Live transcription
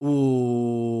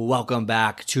welcome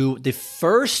back to the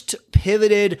first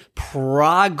pivoted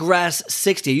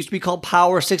Progress60. It used to be called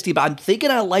Power60, but I'm thinking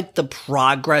I like the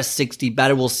Progress60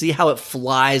 better. We'll see how it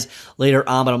flies later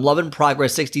on, but I'm loving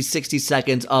Progress60, 60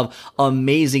 seconds of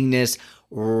amazingness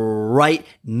right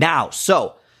now.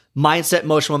 So, mindset,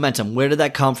 motion, momentum. Where did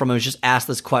that come from? I was just asked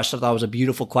this question. I thought it was a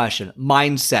beautiful question.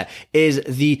 Mindset is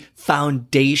the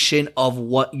foundation of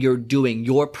what you're doing.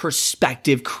 Your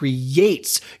perspective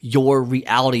creates your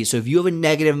reality. So if you have a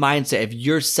negative mindset, if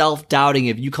you're self-doubting,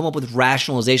 if you come up with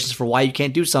rationalizations for why you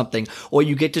can't do something, or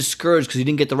you get discouraged because you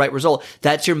didn't get the right result,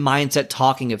 that's your mindset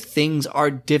talking. If things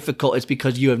are difficult, it's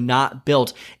because you have not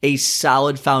built a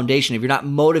solid foundation. If you're not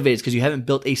motivated, it's because you haven't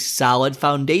built a solid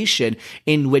foundation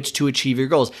in which to achieve your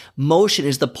goals. Motion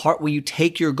is the part where you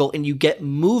take your goal and you get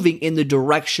moving in the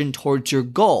direction towards your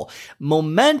goal.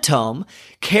 Momentum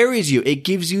carries you. It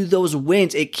gives you those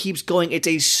wins. It keeps going. It's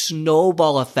a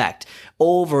snowball effect.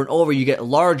 Over and over, you get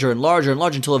larger and larger and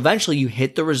larger until eventually you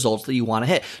hit the results that you want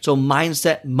to hit. So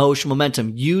mindset, motion,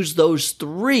 momentum. Use those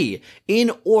three in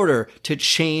order to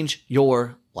change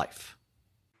your life.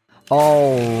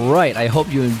 All right. I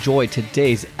hope you enjoyed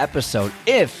today's episode.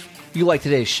 If you like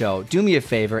today's show, do me a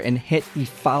favor and hit the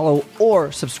follow or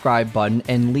subscribe button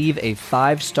and leave a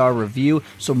 5-star review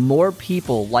so more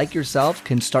people like yourself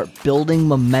can start building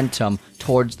momentum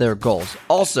towards their goals.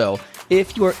 Also,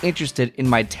 if you are interested in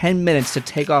my 10 minutes to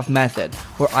take off method,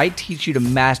 where I teach you to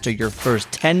master your first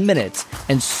 10 minutes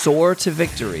and soar to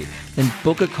victory, then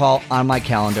book a call on my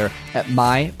calendar at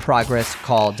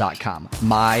myprogresscall.com.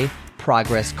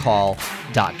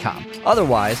 myprogresscall.com.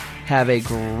 Otherwise, have a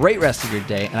great rest of your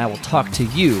day, and I will talk to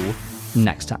you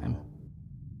next time.